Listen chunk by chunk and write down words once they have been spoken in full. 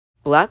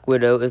Black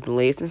Widow is the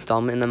latest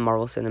installment in the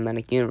Marvel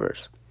Cinematic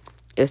Universe.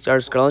 It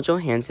stars Scarlett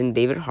Johansson,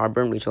 David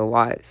Harbour, and Rachel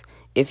Weisz.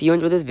 If you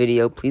enjoyed this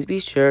video, please be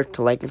sure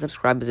to like and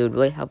subscribe as it would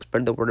really help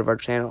spread the word of our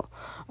channel.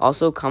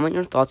 Also, comment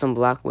your thoughts on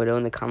Black Widow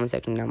in the comment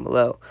section down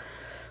below.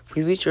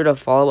 Please be sure to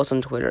follow us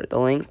on Twitter. The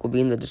link will be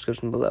in the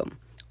description below.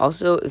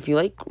 Also, if you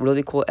like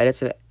really cool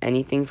edits of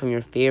anything from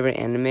your favorite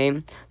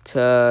anime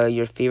to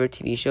your favorite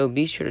TV show,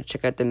 be sure to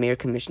check out the Mayor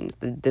Commissions.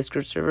 The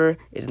Discord server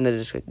is in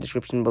the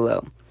description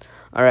below.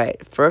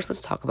 Alright, first let's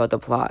talk about the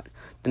plot.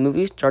 The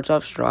movie starts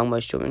off strong by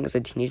showing us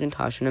a teenage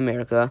Natasha in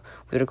America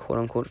with her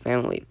quote-unquote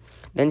family.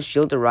 Then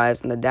S.H.I.E.L.D.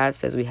 arrives and the dad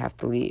says we have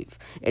to leave.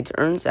 It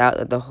turns out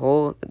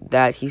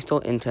that he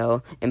stole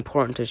intel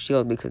important to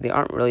S.H.I.E.L.D. because they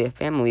aren't really a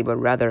family but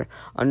rather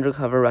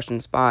undercover Russian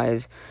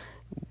spies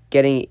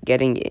getting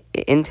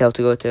intel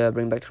to go to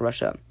bring back to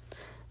Russia.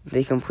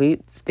 They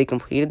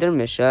completed their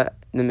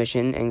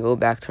mission and go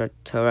back to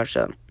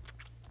Russia.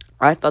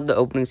 I thought the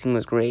opening scene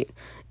was great.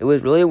 It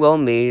was really well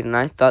made, and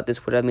I thought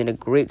this would have made a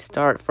great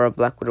start for a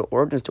Black Widow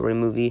origin story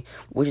movie,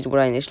 which is what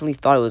I initially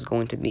thought it was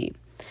going to be.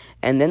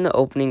 And then the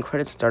opening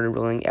credits started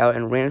rolling out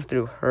and ran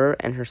through her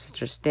and her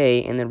sister's stay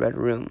in the Red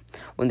Room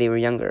when they were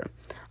younger.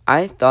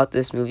 I thought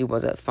this movie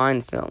was a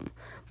fine film,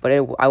 but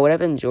I would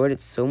have enjoyed it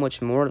so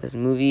much more if this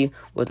movie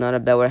was not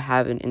about what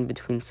happened in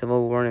between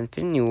Civil War and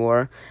Infinity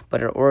War,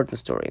 but her origin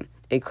story.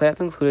 It could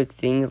have included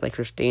things like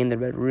her stay in the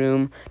Red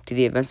Room, to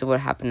the events of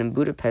what happened in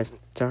Budapest,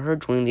 to her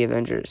joining the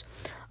Avengers.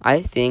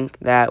 I think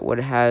that would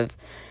have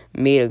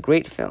made a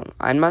great film.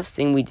 I'm not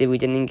saying we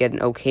didn't get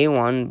an okay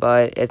one,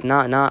 but it's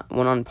not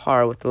one on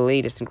par with the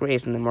latest and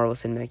greatest in the Marvel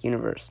Cinematic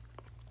Universe.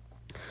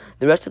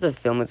 The rest of the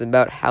film is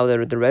about how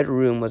the Red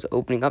Room was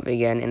opening up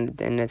again, and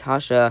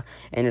Natasha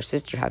and her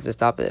sister have to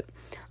stop it.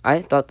 I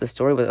thought the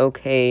story was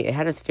okay. It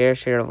had its fair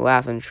share of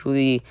laughs and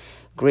truly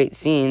great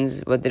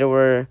scenes, but there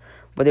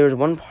was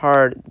one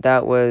part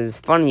that was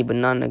funny, but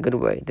not in a good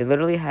way. They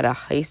literally had a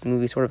heist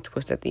movie sort of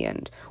twist at the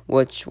end,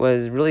 which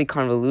was really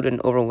convoluted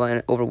and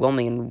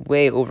overwhelming and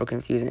way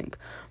over-confusing.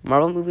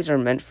 Marvel movies are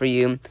meant for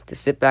you to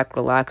sit back,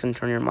 relax, and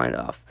turn your mind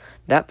off.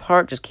 That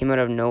part just came out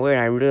of nowhere,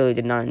 and I really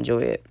did not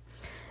enjoy it.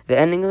 The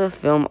ending of the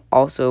film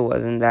also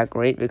wasn't that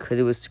great because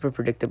it was super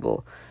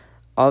predictable.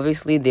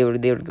 Obviously, they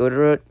would go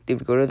to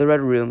the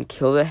Red Room,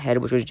 kill the head,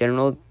 which was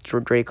General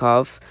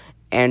Dreykov,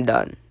 and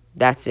done.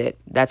 That's it.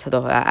 That's how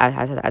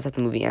the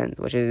movie ends,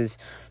 which was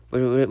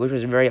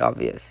very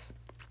obvious.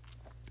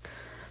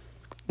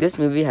 This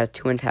movie has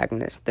two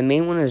antagonists. The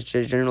main one is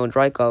General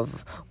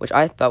Dreykov, which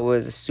I thought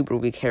was a super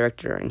weak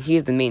character, and he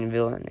is the main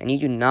villain, and you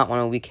do not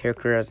want a weak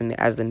character as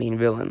the main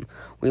villain.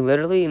 We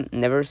literally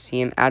never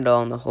see him at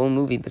all in the whole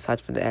movie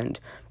besides for the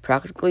end.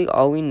 Practically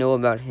all we know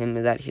about him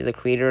is that he's the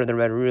creator of the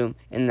Red Room,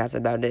 and that's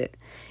about it.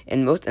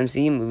 In most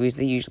MCU movies,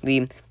 they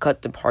usually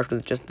cut to parts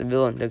with just the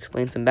villain to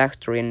explain some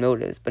backstory and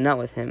motives, but not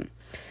with him.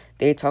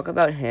 They talk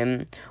about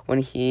him when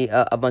he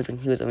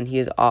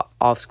is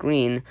off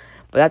screen,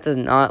 but that does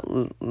not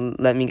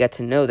let me get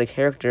to know the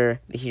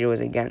character the hero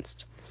is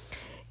against.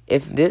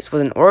 If this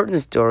was an origin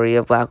story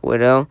of Black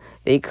Widow,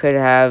 they could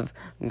have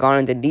gone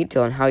into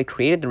detail on how he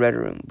created the Red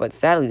Room, but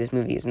sadly this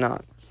movie is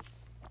not.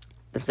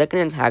 The second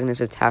antagonist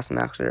is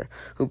Taskmaster,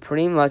 who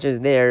pretty much is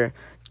there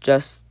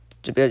just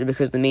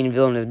because the main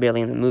villain is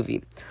barely in the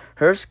movie.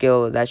 Her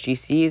skill is that if she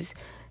sees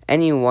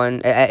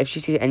anyone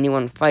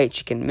fight,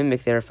 she can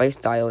mimic their fight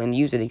style and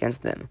use it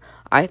against them.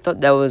 I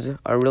thought that was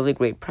a really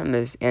great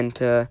premise, and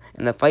the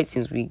fight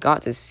scenes we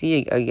got to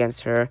see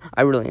against her,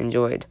 I really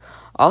enjoyed.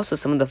 Also,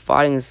 some of the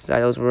fighting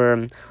styles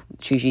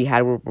she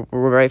had were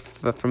very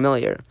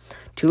familiar.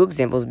 Two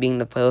examples being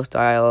the fight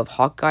style of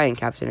Hawkeye and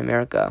Captain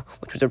America,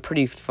 which was a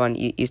pretty fun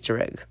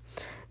Easter egg.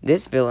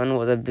 This villain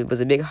was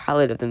a big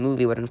highlight of the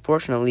movie, but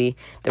unfortunately,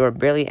 there were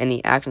barely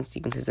any action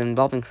sequences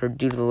involving her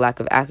due to the lack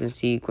of action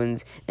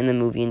sequence in the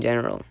movie in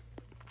general.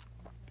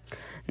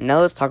 Now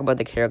let's talk about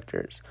the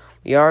characters.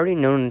 We already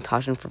know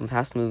Natasha from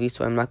past movies,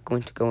 so I'm not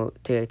going to go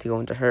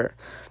into her.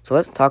 So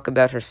let's talk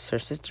about her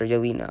sister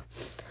Yelena.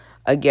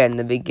 Again,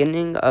 the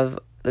beginning of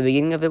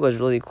it was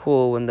really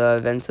cool when the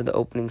events of the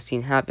opening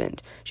scene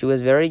happened. She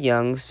was very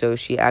young, so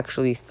she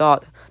actually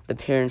thought the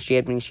parents she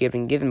had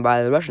been given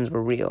by the Russians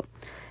were real.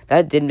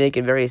 That did make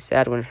it very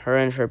sad when her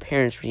and her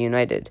parents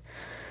reunited.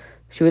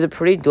 She was a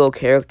pretty dull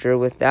character,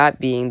 with that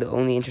being the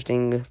only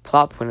interesting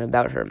plot point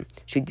about her.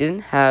 She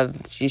didn't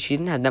have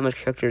that much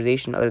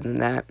characterization other than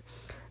that.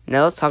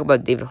 Now let's talk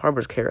about David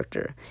Harbour's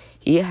character.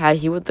 He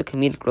was the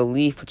comedic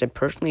relief, which I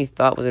personally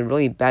thought was a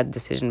really bad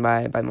decision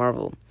by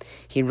Marvel.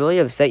 He really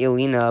upset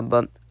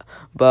Yelena,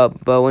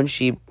 but when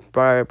she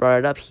brought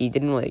it up, he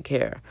didn't really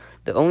care.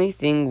 The only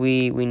thing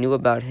we knew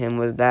about him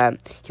was that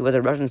he was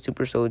a Russian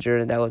super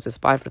soldier that was a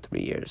spy for 3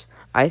 years.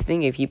 I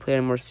think if he played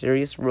a more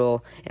serious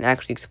role and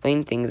actually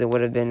explained things, it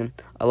would have been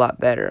a lot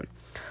better.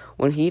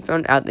 When he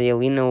found out that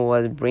Yelena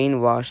was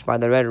brainwashed by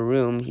the Red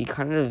Room, he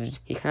kind of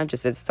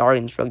just said sorry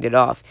and shrugged it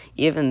off,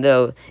 even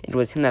though it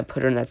was him that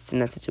put her in that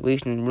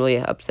situation and really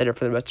upset her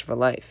for the rest of her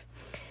life.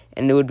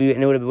 And it would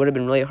have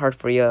been really hard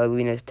for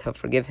Yelena to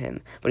forgive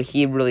him, but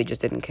he really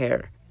just didn't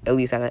care. At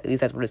least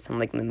that's what it sounded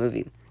like in the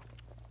movie.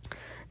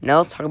 Now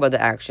let's talk about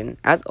the action.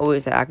 As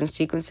always, the action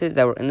sequences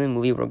that were in the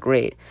movie were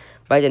great,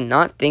 but I did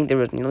not think there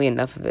was nearly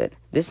enough of it.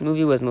 This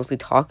movie was mostly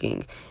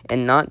talking,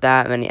 and not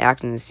that many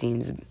action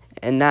scenes,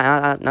 and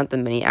not the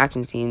many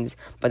action scenes,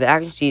 but the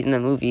action scenes in the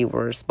movie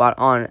were spot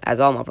on, as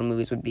all Marvel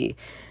movies would be.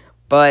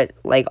 But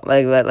like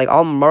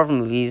all Marvel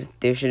movies,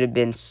 there should have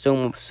been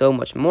so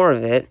much more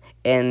of it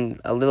and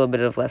a little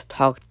bit of less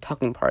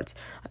talking parts.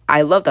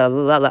 I love that.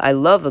 I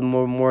love the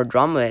more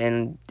drama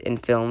in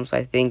films.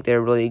 I think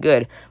they're really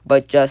good.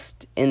 But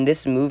just in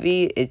this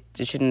movie, it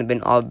shouldn't have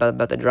been all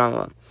about the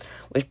drama.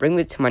 Which brings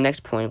me to my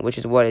next point, which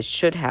is what it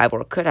should have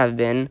or could have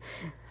been.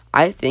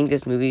 I think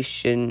this movie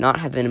should not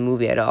have been a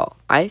movie at all.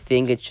 I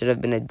think it should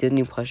have been a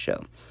Disney Plus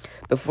show.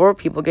 Before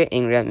people get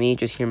angry at me,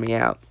 just hear me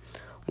out.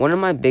 One of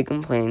my big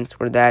complaints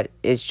were that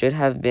it should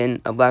have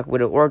been a Black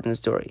Widow origin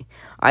story.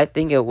 I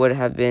think it would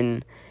have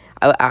been,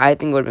 I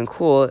think it would have been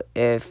cool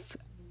if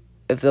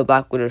the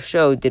Black Widow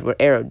show did what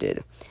Arrow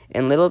did.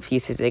 In little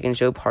pieces, they can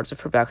show parts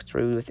of her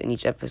backstory within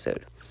each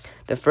episode.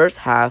 The first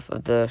half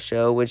of the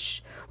show would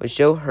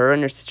show her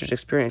and her sister's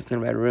experience in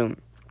the Red Room.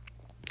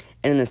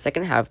 And in the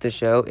second half of the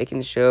show, it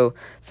can show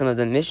some of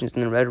the missions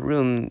in the Red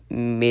Room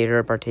made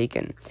her partake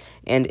in.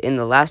 And in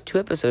the last 2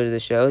 episodes of the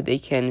show, they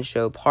can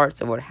show parts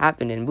of what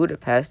happened in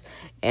Budapest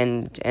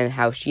and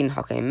how she and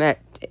Hawkeye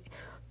met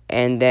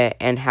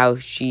and how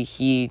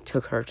he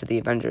took her to the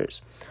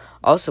Avengers.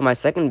 Also, my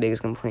second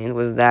biggest complaint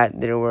was that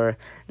there were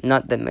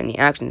not that many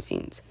action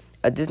scenes.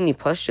 A Disney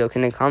Plus show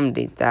can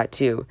accommodate that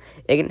too.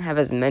 It can have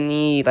as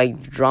many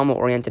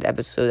drama-oriented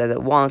episodes as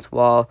it wants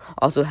while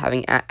also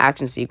having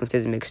action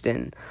sequences mixed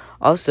in.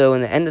 Also,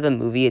 in the end of the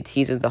movie, it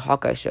teases the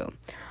Hawkeye show.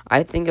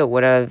 I think it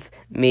would have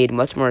made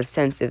much more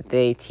sense if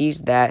they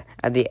teased that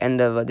at the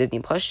end of a Disney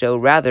Plus show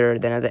rather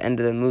than at the end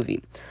of the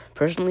movie.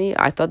 Personally,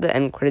 I thought the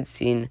end credits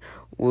scene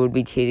would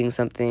be teasing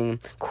something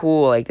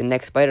cool like the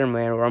next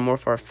Spider-Man, or a more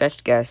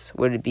far-fetched guess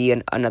would it be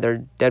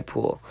another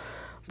Deadpool.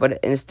 But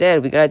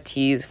instead, we got a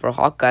tease for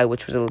Hawkeye,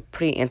 which was a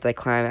pretty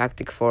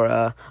anticlimactic for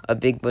a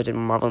big-budget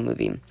Marvel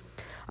movie.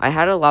 I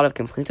had a lot of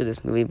complaints with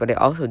this movie, but I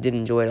also did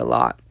enjoy it a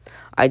lot.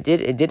 It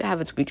did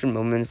have its weaker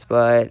moments,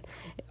 but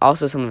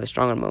also some of its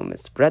stronger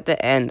moments. But at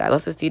the end, I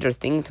left the theater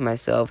thinking to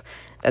myself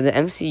that the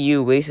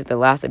MCU wasted the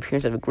last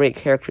appearance of a great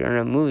character in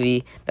a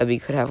movie that we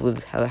could have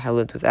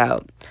lived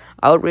without.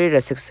 I would rate it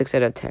a 6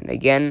 out of 10.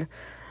 Again,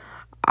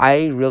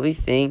 I really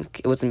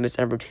think it was a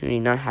missed opportunity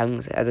not having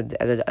this as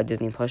a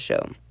Disney Plus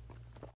show.